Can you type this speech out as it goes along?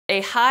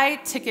A high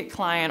ticket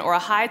client or a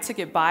high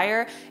ticket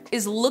buyer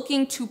is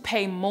looking to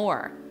pay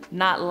more,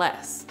 not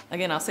less.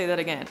 Again, I'll say that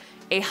again.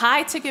 A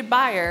high ticket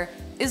buyer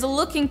is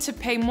looking to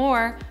pay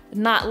more,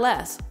 not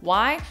less.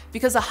 Why?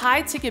 Because a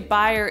high ticket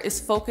buyer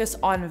is focused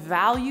on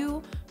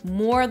value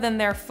more than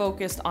they're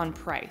focused on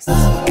price.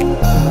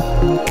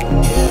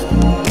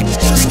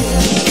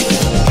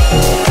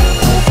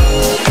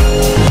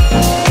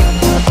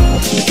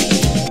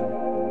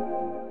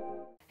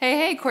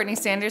 Hey, Courtney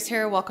Sanders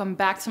here. Welcome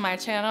back to my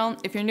channel.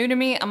 If you're new to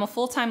me, I'm a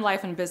full-time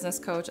life and business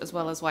coach as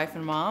well as wife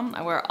and mom.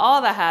 I wear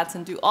all the hats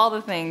and do all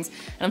the things,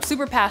 and I'm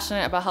super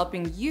passionate about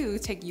helping you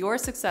take your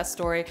success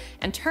story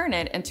and turn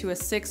it into a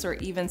 6 or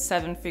even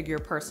 7-figure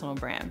personal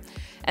brand.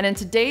 And in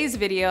today's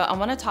video, I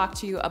want to talk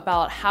to you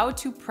about how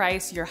to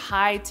price your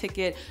high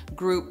ticket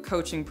group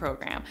coaching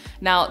program.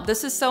 Now,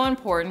 this is so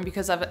important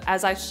because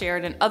as I've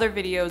shared in other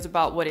videos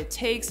about what it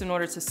takes in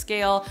order to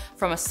scale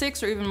from a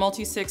 6 or even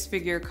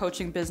multi-6-figure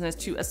coaching business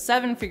to a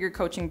 7-figure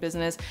coaching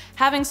business,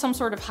 having some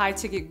sort of high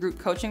ticket group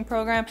coaching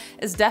program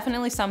is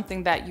definitely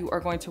something that you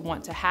are going to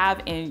want to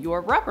have in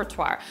your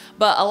repertoire.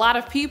 But a lot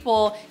of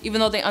people,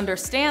 even though they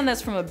understand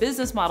this from a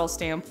business model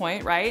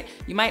standpoint, right?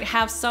 You might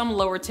have some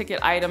lower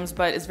ticket items,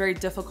 but it's very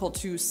difficult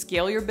to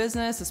scale your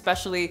business,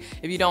 especially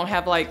if you don't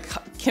have like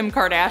Kim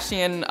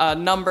Kardashian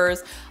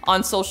numbers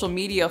on social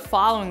media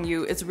following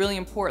you. It's really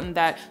important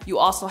that you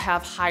also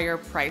have higher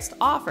priced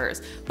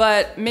offers.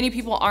 But many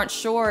people aren't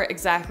sure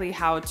exactly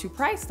how to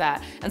price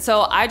that. And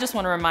so I just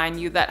want to remind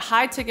you that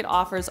high ticket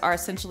offers are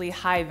essentially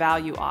high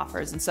value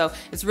offers. And so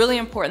it's really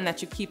important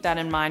that you keep that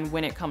in mind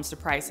when it comes to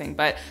pricing.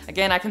 But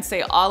again, I can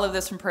say all of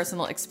this from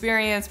personal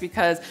experience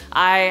because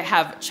I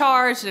have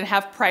charged and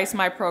have priced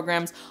my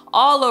programs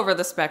all over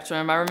the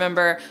spectrum. I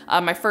remember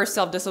my first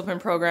self-discipline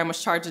program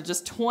was charged at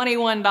just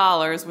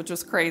 $21, which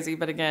was crazy.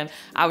 But again,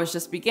 I was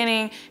just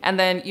beginning. And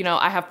then, you know,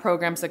 I have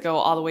programs that go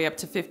all the way up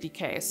to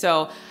 50K.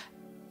 So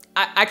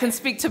I can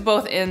speak to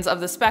both ends of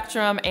the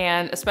spectrum,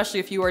 and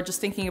especially if you are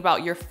just thinking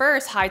about your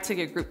first high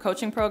ticket group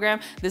coaching program,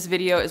 this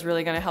video is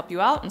really gonna help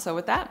you out. And so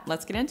with that,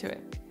 let's get into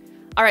it.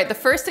 All right, the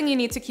first thing you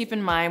need to keep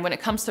in mind when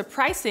it comes to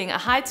pricing a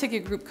high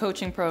ticket group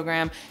coaching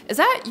program is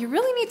that you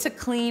really need to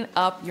clean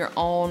up your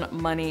own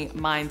money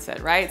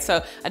mindset, right?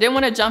 So I didn't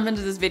want to jump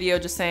into this video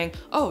just saying,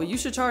 oh, you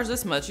should charge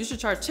this much, you should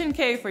charge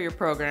 10K for your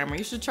program, or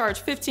you should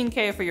charge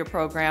 15K for your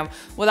program,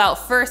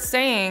 without first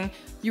saying,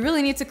 you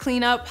really need to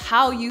clean up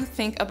how you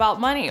think about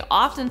money.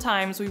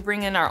 Oftentimes we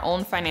bring in our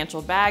own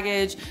financial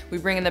baggage. We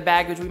bring in the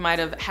baggage we might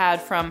have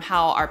had from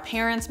how our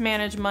parents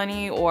manage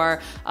money, or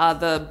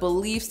the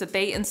beliefs that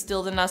they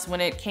instilled in us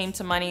when it came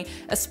to money,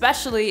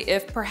 especially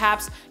if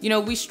perhaps, you know,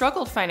 we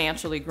struggled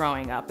financially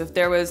growing up. If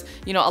there was,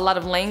 you know, a lot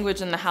of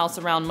language in the house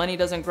around money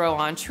doesn't grow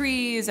on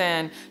trees,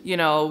 and, you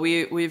know,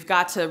 we've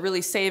got to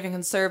really save and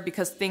conserve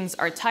because things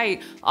are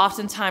tight.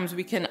 Oftentimes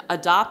we can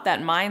adopt that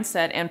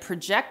mindset and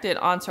project it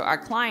onto our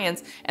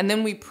clients, and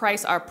then we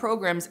price our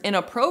programs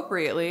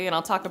inappropriately, and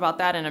I'll talk about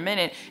that in a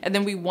minute, and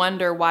then we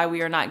wonder why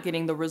we are not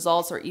getting the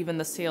results or even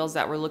the sales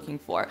that we're looking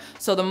for.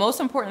 So the most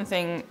important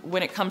thing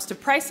when it comes to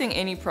pricing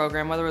any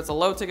program, whether it's a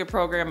low ticket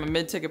program, a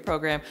mid ticket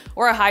program,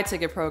 or a high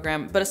ticket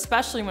program, but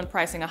especially when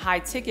pricing a high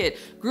ticket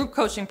group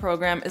coaching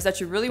program, is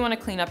that you really want to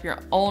clean up your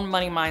own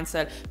money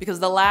mindset, because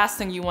the last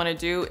thing you want to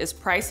do is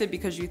price it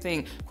because you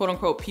think, quote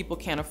unquote, people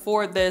can't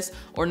afford this,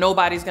 or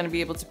nobody's going to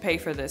be able to pay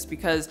for this,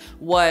 because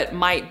what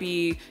might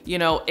be, you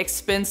know,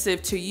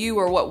 expensive to you,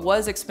 or what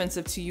was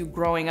expensive to you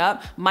growing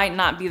up, might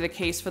not be the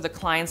case for the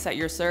clients that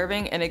you're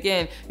serving. And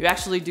again, you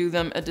actually do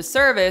them a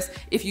disservice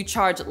if you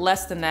charge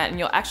less than that, and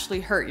you'll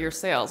actually hurt your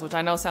sales, which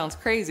I know sounds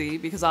crazy,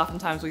 because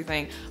oftentimes we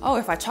think, oh,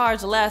 if I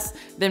charge less,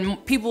 then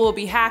people will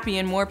be happy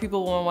and more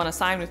people will want to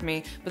sign with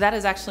me. But that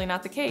is actually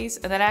not the case.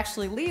 And that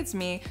actually leads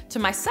me to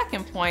my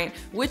second point,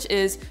 which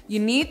is you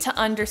need to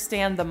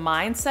understand the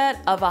mindset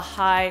of a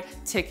high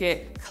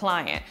ticket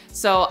client.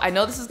 So I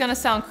know this is going to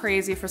sound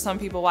crazy for some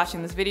people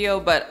watching this video,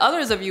 but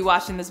others of you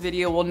watching this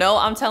video will know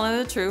I'm telling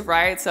the truth,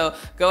 right? So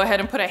go ahead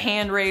and put a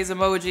hand raise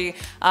emoji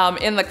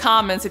in the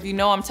comments if you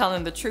know I'm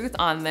telling the truth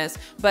on this.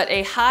 But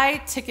a high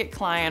ticket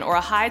client or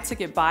a high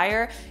ticket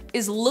buyer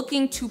is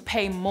looking to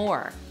pay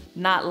more,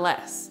 not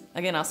less.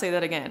 Again, I'll say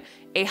that again.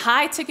 A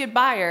high ticket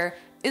buyer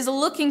is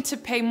looking to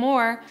pay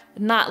more,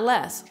 not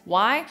less.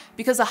 Why?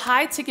 Because a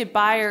high ticket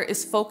buyer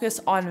is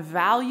focused on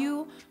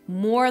value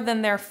more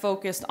than they're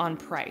focused on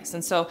price.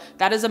 And so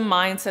that is a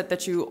mindset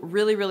that you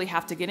really, really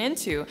have to get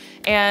into.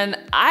 And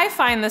I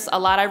find this a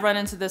lot. I run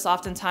into this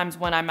oftentimes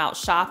when I'm out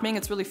shopping.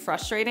 It's really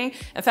frustrating.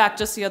 In fact,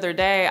 just the other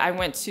day, I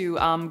went to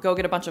go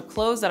get a bunch of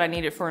clothes that I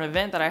needed for an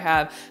event that I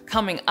have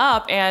coming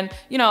up. And,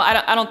 you know,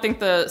 I don't think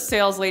the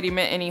sales lady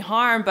meant any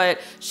harm, but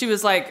she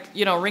was like,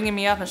 you know, ringing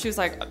me up, and she was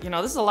like, you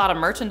know, this is a lot of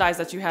merchandise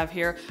that you have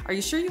here. Are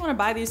you sure you want to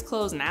buy these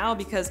clothes now?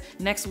 Because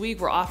next week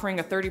we're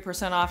offering a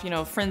 30% off, you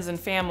know, friends and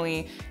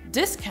family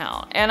discount.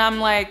 And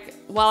I'm like,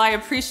 while I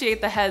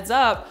appreciate the heads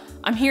up,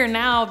 I'm here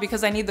now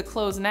because I need the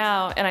clothes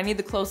now, and I need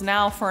the clothes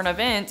now for an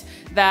event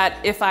that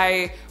if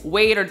I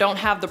wait or don't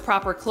have the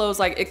proper clothes,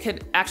 like it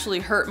could actually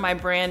hurt my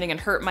branding and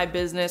hurt my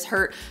business,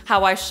 hurt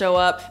how I show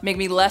up, make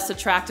me less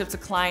attractive to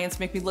clients,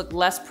 make me look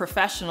less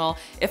professional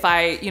if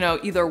I,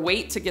 either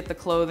wait to get the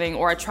clothing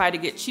or I try to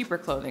get cheaper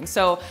clothing.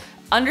 So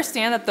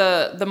understand that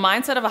the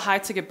mindset of a high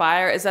ticket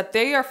buyer is that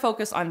they are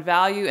focused on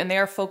value and they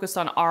are focused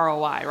on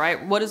ROI,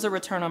 right? What is the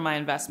return on my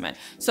investment?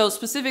 So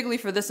specifically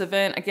for this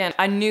event, again,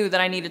 I knew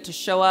that I needed to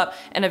show up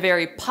in a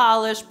very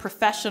polished,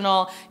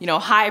 professional,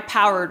 high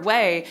powered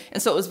way.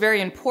 And so it was very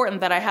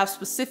important that I have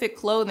specific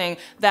clothing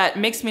that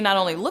makes me not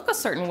only look a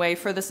certain way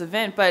for this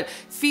event, but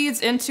feeds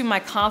into my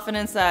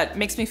confidence, that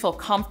makes me feel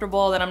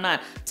comfortable, that I'm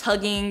not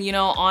tugging,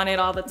 on it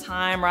all the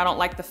time, or I don't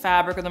like the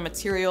fabric or the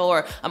material,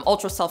 or I'm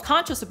ultra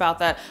self-conscious about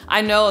that.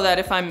 I know that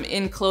if I'm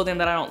in clothing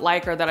that I don't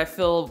like, or that I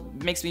feel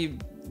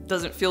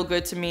doesn't feel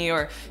good to me,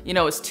 or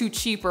it's too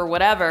cheap or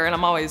whatever, and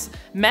I'm always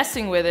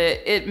messing with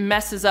it, it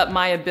messes up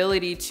my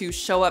ability to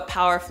show up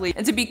powerfully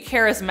and to be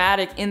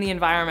charismatic in the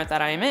environment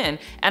that I am in.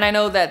 And I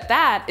know that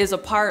that is a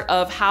part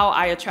of how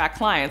I attract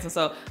clients. And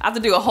so I have to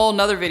do a whole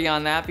nother video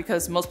on that,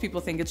 because most people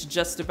think it's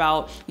just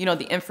about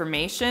the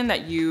information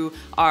that you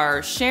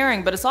are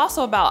sharing, but it's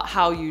also about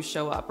how you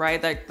show up,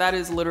 right? That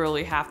is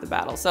literally half the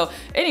battle. So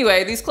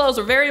anyway, these clothes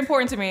were very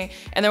important to me,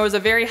 and there was a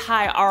very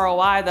high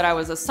ROI that I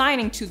was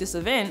assigning to this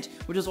event,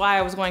 which is why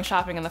I was going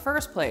shopping in the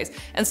first place.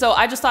 And so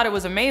I just thought it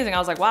was amazing. I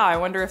was like, wow, I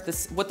wonder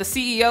if what the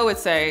CEO would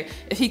say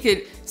if he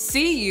could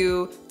see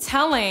you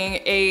telling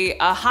a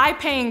high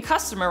paying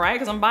customer, right?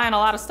 Because I'm buying a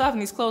lot of stuff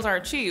and these clothes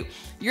aren't cheap.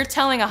 You're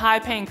telling a high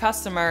paying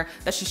customer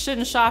that she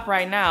shouldn't shop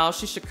right now,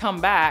 she should come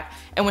back.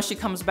 And when she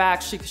comes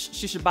back, she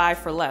should buy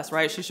for less,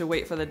 right? She should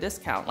wait for the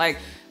discount. Like,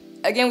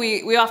 again,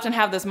 we often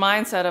have this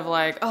mindset of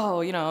like,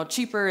 oh,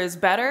 cheaper is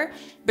better,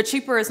 but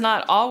cheaper is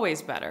not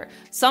always better.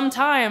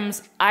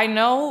 Sometimes I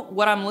know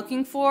what I'm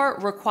looking for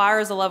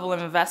requires a level of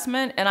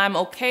investment, and I'm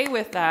okay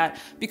with that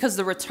because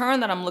the return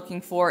that I'm looking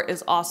for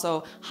is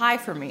also high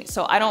for me.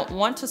 So I don't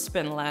want to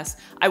spend less.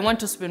 I want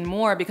to spend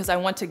more because I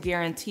want to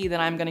guarantee that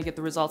I'm gonna get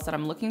the results that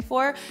I'm looking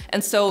for.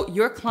 And so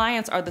your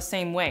clients are the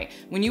same way.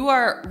 When you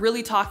are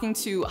really talking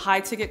to high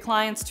ticket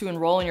clients to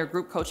enroll in your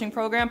group coaching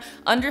program,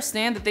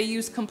 understand that they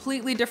use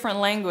completely different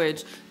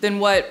language than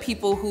what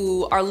people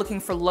who are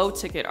looking for low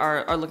ticket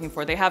are looking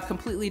for. They have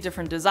completely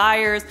different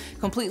desires,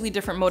 completely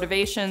different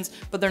motivations,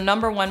 but their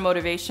number one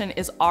motivation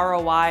is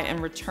ROI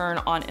and return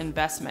on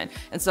investment.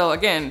 And so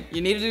again,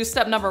 you need to do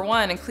step number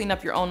one and clean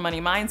up your own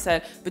money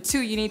mindset, but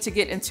two, you need to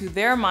get into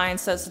their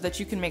mindset so that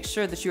you can make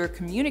sure that you are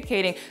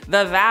communicating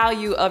the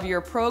value of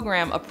your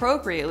program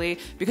appropriately.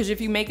 Because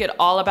if you make it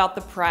all about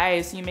the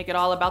price, you make it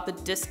all about the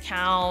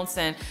discounts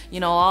and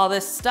all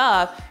this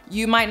stuff,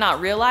 you might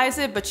not realize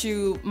it, but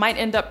you might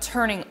end up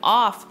turning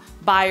off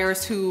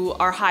buyers who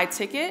are high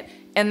ticket,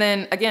 and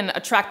then again,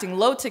 attracting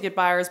low ticket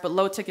buyers, but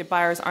low ticket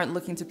buyers aren't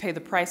looking to pay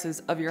the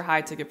prices of your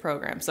high ticket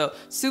program. So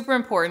super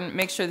important,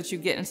 make sure that you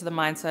get into the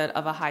mindset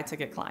of a high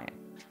ticket client.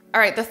 All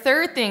right, the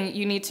third thing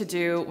you need to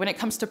do when it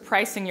comes to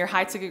pricing your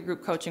high ticket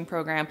group coaching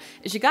program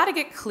is you gotta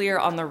get clear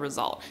on the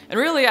result. And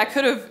really I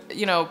could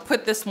have,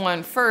 put this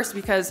one first,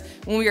 because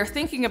when we are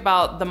thinking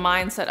about the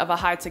mindset of a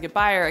high ticket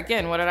buyer,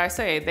 again, what did I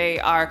say? They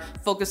are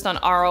focused on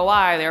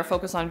ROI, they are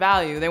focused on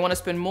value. They wanna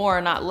spend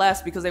more, not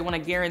less, because they wanna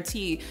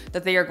guarantee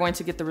that they are going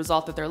to get the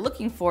result that they're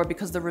looking for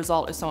because the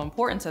result is so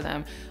important to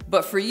them.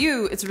 But for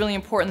you, it's really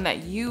important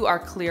that you are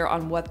clear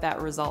on what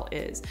that result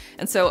is.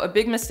 And so a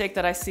big mistake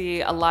that I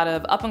see a lot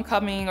of up and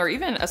coming or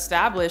even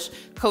established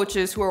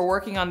coaches who are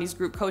working on these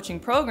group coaching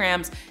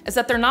programs is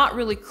that they're not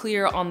really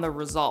clear on the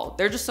result.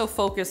 They're just so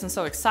focused and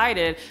so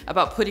excited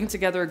about putting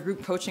together a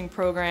group coaching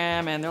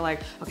program, and they're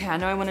like, okay, I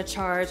know I want to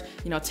charge,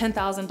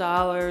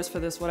 $10,000 for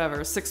this, whatever,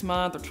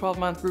 6-month or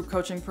 12-month group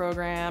coaching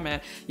program,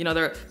 and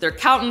they're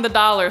counting the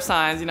dollar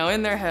signs,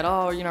 in their head.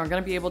 Oh, I'm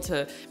gonna be able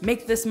to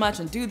make this much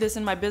and do this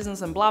in my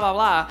business and blah blah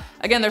blah.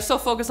 Again, they're so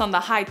focused on the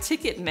high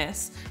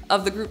ticketness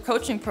of the group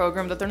coaching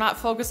program that they're not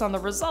focused on the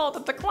result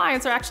that the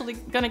clients are actually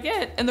gonna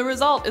get. And the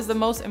result is the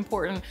most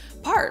important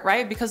part,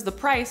 right? Because the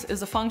price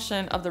is a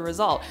function of the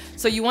result.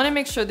 So you wanna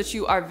make sure that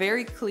you are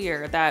very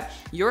clear that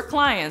your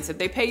clients, if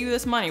they pay you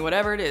this money,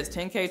 whatever it is,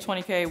 10K,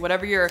 20K,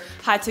 whatever your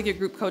high ticket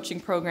group coaching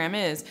program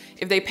is,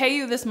 if they pay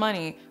you this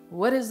money,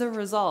 what is the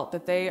result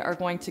that they are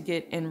going to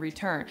get in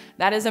return?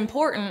 That is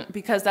important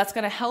because that's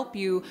gonna help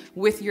you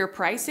with your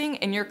pricing,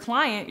 and your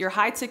client, your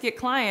high ticket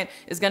client,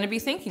 is gonna be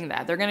thinking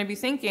that. They're gonna be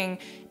thinking,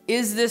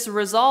 is this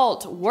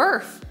result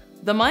worth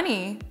the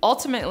money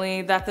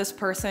ultimately that this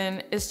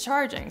person is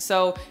charging?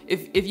 So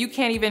if you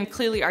can't even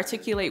clearly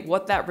articulate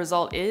what that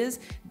result is,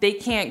 they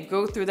can't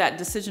go through that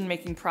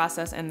decision-making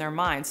process in their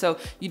mind. So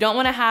you don't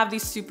wanna have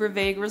these super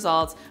vague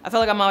results. I feel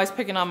like I'm always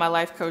picking on my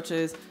life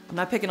coaches. I'm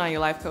not picking on your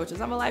life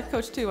coaches. I'm a life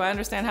coach too. I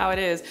understand how it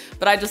is,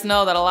 but I just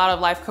know that a lot of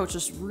life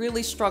coaches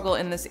really struggle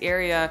in this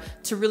area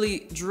to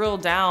really drill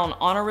down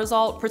on a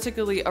result,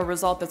 particularly a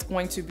result that's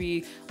going to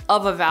be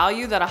of a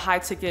value that a high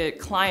ticket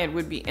client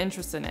would be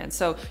interested in.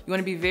 So you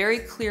wanna be very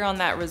clear on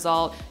that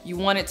result. You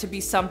want it to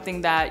be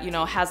something that, you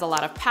know, has a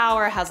lot of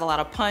power, has a lot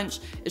of punch.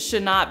 It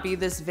should not be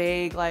this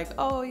vague, like,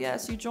 oh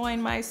yes, you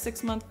joined my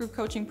 6-month group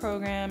coaching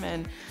program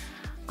and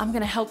I'm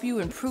gonna help you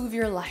improve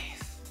your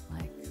life.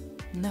 Like,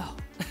 no.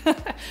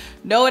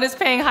 No one is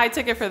paying high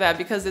ticket for that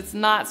because it's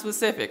not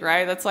specific,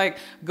 right? That's like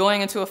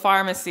going into a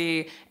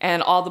pharmacy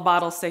and all the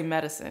bottles say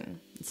medicine.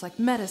 It's like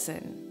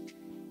medicine,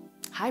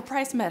 high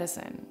price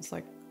medicine. It's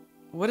like,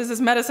 what is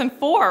this medicine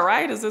for,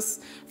 right? Is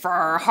this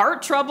for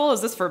heart trouble?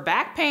 Is this for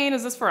back pain?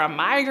 Is this for a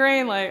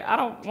migraine? Like, I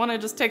don't wanna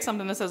just take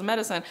something that says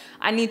medicine.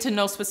 I need to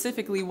know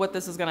specifically what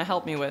this is gonna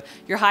help me with.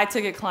 Your high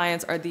ticket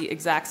clients are the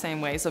exact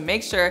same way. So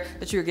make sure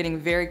that you're getting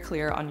very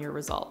clear on your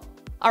result.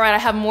 All right, I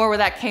have more where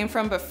that came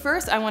from, but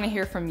first I wanna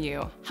hear from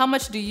you. How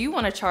much do you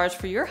wanna charge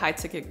for your high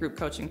ticket group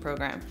coaching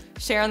program?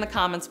 Share in the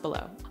comments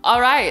below. All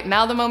right,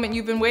 now the moment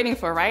you've been waiting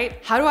for, right?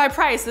 How do I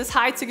price this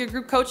high ticket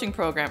group coaching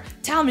program?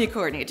 Tell me,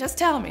 Courtney, just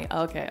tell me.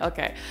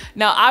 Okay.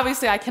 Now,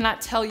 obviously I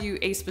cannot tell you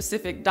a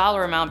specific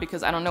dollar amount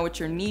because I don't know what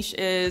your niche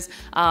is.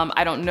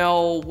 I don't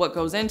know what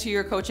goes into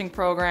your coaching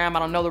program. I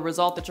don't know the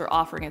result that you're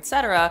offering,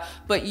 etc.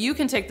 But you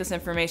can take this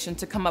information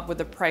to come up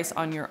with a price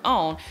on your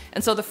own.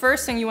 And so the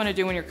first thing you wanna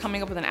do when you're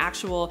coming up with an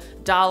actual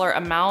dollar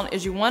amount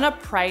is you wanna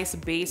price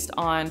based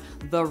on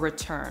the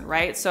return,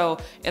 right? So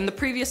in the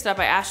previous step,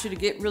 I asked you to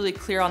get really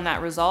clear on that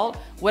result.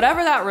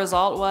 Whatever that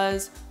result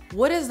was,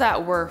 what is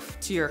that worth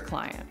to your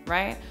client,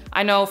 right?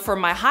 I know for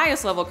my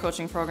highest level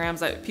coaching programs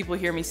that people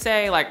hear me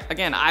say, like,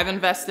 again, I've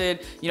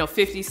invested,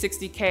 50,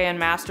 60K in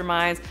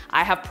masterminds.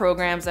 I have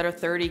programs that are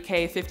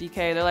 30K,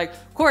 50K. They're like,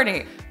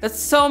 Courtney, that's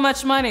so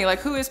much money. Like,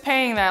 who is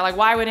paying that? Like,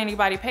 why would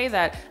anybody pay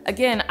that?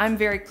 Again, I'm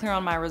very clear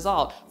on my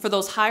result. For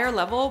those higher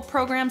level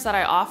programs that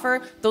I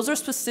offer, those are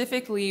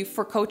specifically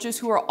for coaches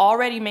who are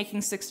already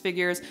making 6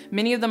 figures.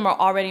 Many of them are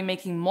already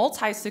making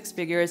multi-6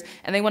 figures,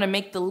 and they wanna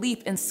make the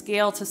leap and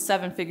scale to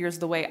 7 figures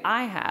the way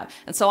I have.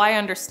 And so I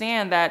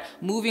understand that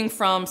moving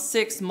from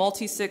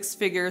multi-6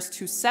 figures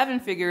to 7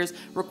 figures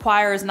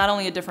requires not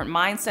only a different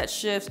mindset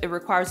shift, it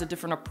requires a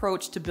different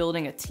approach to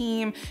building a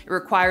team. It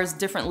requires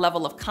different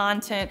level of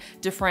content,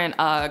 different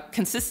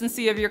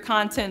consistency of your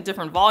content,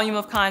 different volume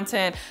of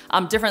content,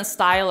 different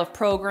style of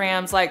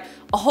programs, like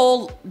a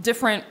whole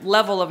different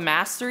level of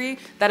mastery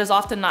that is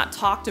often not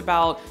talked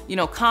about,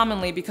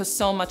 commonly because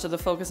so much of the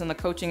focus in the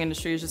coaching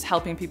industry is just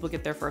helping people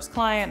get their first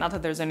client. Not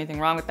that there's anything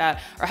wrong with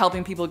that, or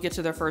helping people get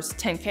to their first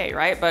 10K,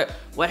 right? But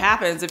what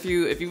happens if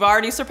you've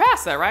already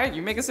surpassed that, right?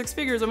 You make a 6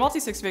 figures or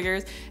multi-6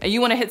 figures and you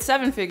wanna hit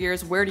 7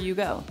 figures, where do you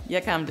go? You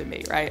come to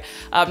me, right?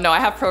 No, I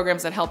have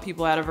programs that help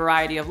people at a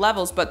variety of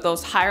levels, but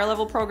those higher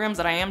level programs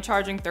that I am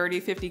charging 30,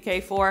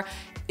 50K for,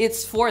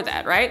 it's for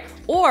that, right?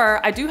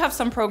 Or I do have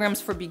some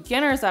programs for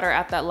beginners that are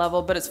at that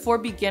level, but it's for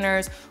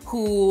beginners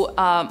who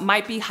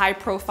might be high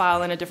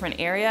profile in a different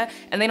area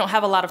and they don't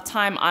have a lot of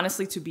time,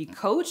 honestly, to be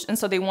coached, and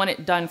so they want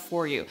it done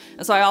for you.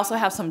 And so I also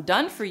have some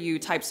done for you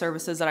type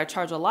services that I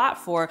charge a lot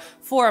for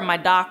my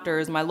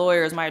doctors, my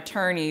lawyers, my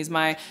attorneys,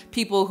 my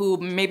people who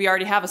maybe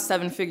already have a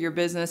 7-figure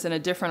business in a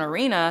different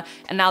arena,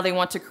 and now they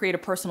want to create a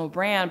personal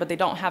brand, but they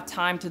don't have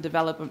time to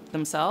develop it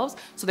themselves.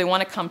 So they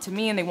want to come to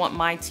me and they want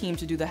my team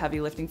to do the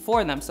heavy lifting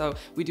for them. So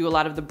we do a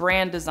lot of the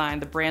brand design,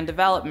 the brand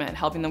development,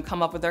 helping them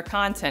come up with their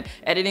content,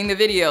 editing the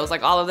videos,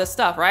 like all of this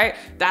stuff, right?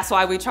 That's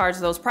why we charge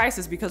those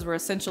prices, because we're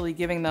essentially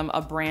giving them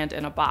a brand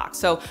in a box.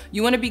 So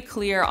you want to be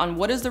clear on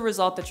what is the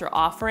result that you're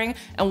offering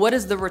and what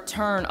is the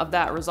return of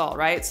that result,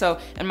 right? So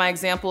in my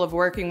example of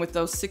working with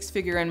those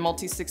 6-figure and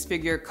multi-6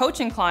 figure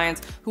coaching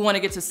clients who want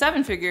to get to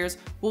 7 figures,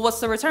 well, what's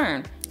the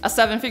return? A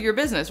 7-figure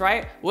business,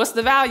 right? What's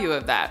the value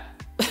of that?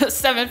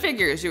 7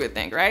 figures, you would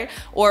think, right?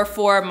 Or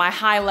for my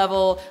high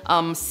level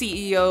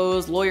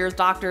CEOs, lawyers,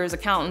 doctors,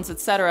 accountants,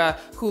 etc.,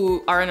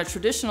 who are in a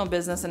traditional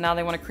business and now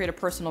they want to create a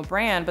personal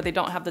brand, but they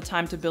don't have the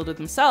time to build it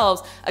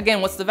themselves.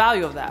 Again, what's the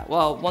value of that?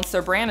 Well, once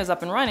their brand is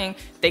up and running,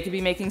 they could be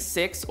making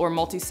 6 or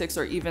multi-6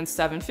 or even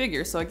 7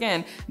 figures. So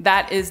again,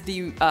 that is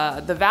the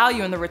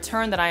value and the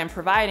return that I am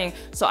providing.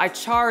 So I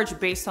charge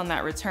based on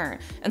that return.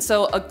 And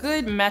so a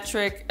good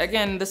metric,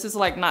 again, this is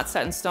like not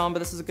set in stone, but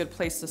this is a good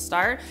place to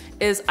start,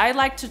 is I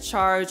like to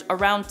charge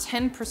around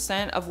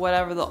 10% of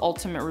whatever the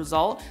ultimate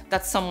result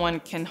that someone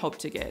can hope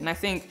to get. And I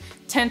think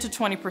 10 to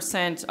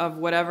 20% of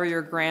whatever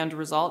your grand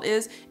result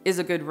is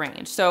a good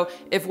range. So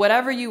if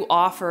whatever you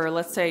offer,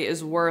 let's say,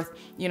 is worth,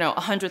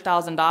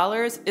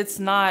 $100,000, it's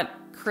not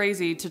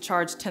crazy to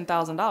charge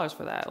 $10,000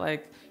 for that.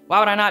 Like, why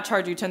would I not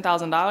charge you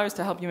 $10,000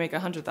 to help you make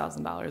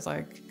 $100,000?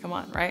 Like, come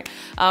on, right?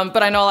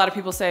 But I know a lot of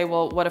people say,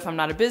 well, what if I'm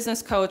not a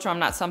business coach, or I'm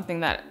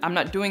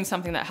not doing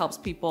something that helps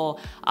people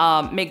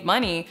make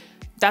money?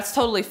 that's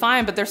totally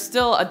fine, but there's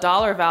still a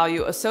dollar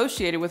value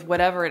associated with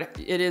whatever it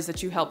is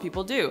that you help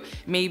people do.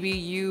 Maybe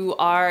you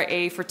are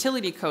a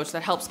fertility coach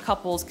that helps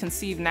couples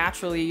conceive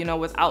naturally, you know,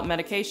 without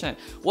medication.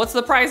 What's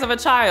the price of a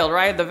child,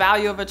 right? The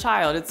value of a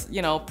child, it's,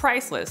 you know,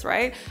 priceless,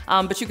 right?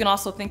 But you can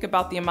also think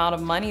about the amount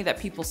of money that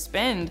people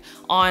spend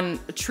on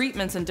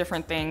treatments and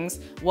different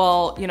things.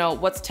 Well, you know,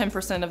 what's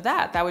 10% of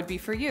that? That would be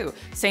for you.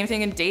 Same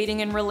thing in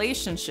dating and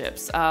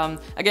relationships.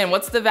 Again,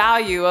 what's the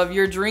value of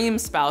your dream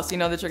spouse, you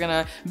know, that you're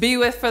gonna be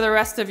with for the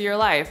rest of your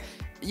life?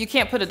 You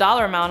can't put a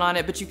dollar amount on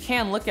it, but you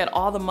can look at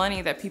all the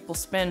money that people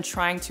spend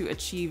trying to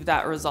achieve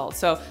that result.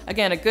 So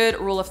again, a good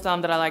rule of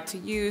thumb that I like to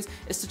use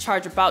is to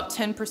charge about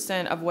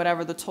 10% of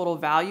whatever the total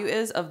value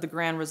is of the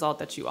grand result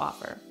that you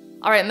offer.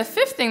 All right, and the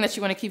fifth thing that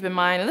you want to keep in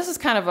mind, and this is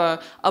kind of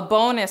a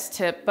bonus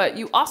tip, but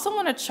you also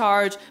want to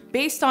charge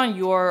based on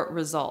your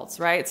results,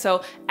 right?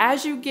 So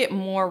as you get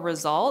more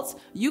results,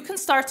 you can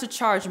start to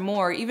charge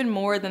more, even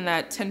more than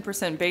that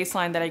 10%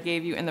 baseline that I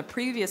gave you in the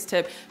previous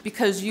tip,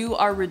 because you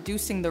are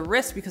reducing the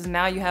risk because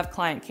now you have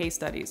client case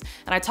studies.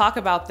 And I talk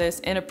about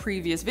this in a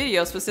previous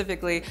video,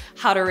 specifically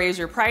how to raise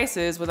your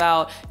prices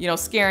without, you know,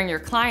 scaring your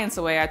clients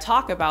away. I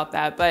talk about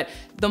that, but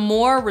the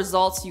more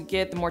results you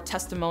get, the more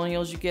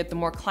testimonials you get, the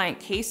more client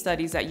case studies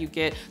that you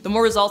get, the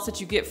more results that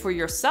you get for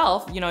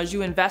yourself, you know, as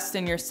you invest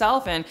in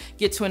yourself and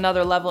get to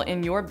another level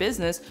in your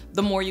business,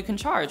 the more you can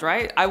charge,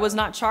 right? I was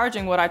not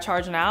charging what I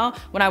charge now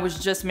when I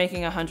was just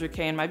making 100K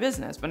in my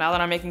business. But now that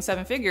I'm making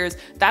 7 figures,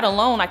 that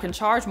alone I can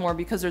charge more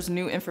because there's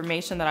new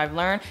information that I've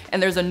learned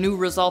and there's a new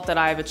result that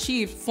I've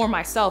achieved for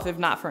myself, if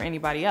not for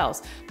anybody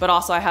else. But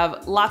also I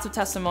have lots of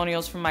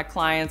testimonials from my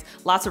clients,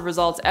 lots of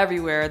results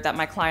everywhere that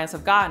my clients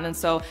have gotten. And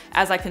so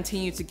as I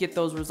continue to get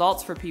those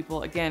results for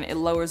people, again, it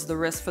lowers the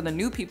risk for the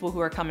new people who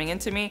are coming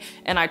into me,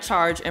 and I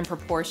charge in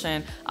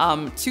proportion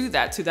to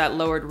that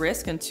lowered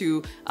risk and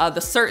to the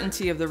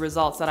certainty of the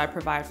results that I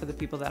provide for the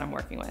people that I'm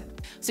working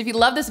with. So if you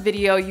love this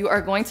video, you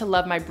are going to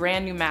love my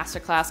brand new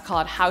masterclass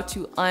called How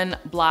to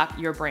Unblock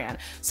Your Brand.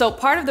 So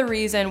part of the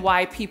reason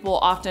why people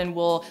often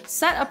will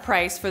set a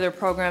price for their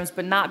programs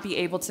but not be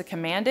able to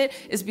command it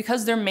is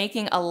because they're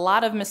making a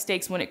lot of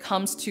mistakes when it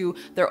comes to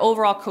their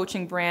overall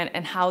coaching brand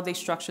and how they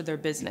structure their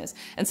business.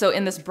 And so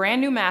in this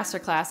brand new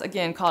masterclass,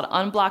 again, called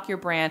Unblock Your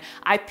Brand,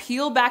 I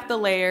peel back the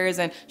layers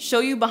and show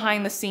you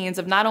behind the scenes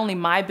of not only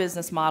my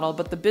business model,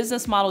 but the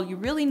business model you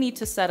really need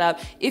to set up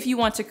if you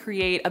want to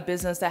create a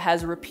business that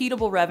has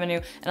repeatable revenue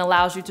and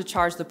allows you to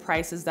charge the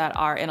prices that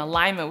are in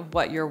alignment with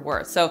what you're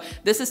worth. So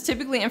this is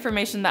typically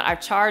information that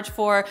I've charged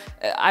for.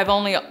 I've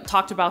only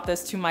talked about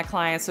this to my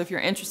clients. So if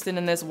you're interested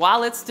in this,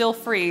 while it's still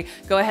free,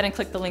 go ahead and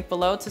click the link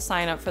below to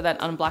sign up for that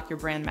Unblock Your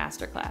Brand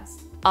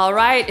Masterclass. All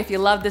right, if you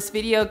love this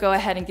video, go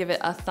ahead and give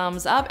it a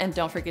thumbs up and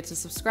don't forget to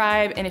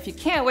subscribe. And if you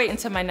can't wait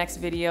until my next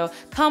video,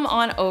 come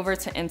on over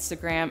to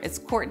Instagram. It's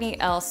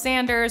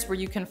CourtneyLSanders, where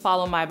you can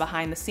follow my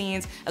behind the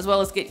scenes, as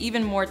well as get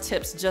even more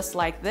tips just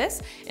like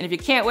this. And if you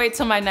can't wait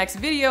till my next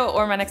video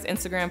or my next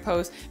Instagram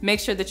post, make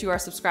sure that you are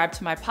subscribed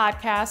to my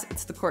podcast.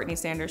 It's The Courtney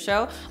Sanders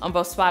Show on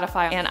both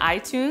Spotify and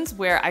iTunes,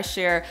 where I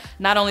share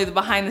not only the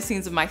behind the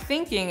scenes of my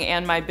thinking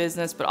and my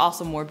business, but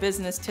also more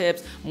business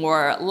tips,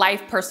 more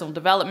life, personal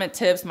development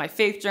tips, my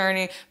faith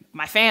journey,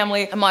 my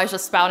family. I'm always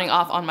just spouting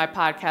off on my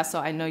podcast, so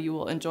I know you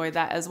will enjoy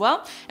that as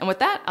well. And with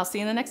that, I'll see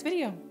you in the next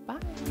video.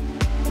 Bye.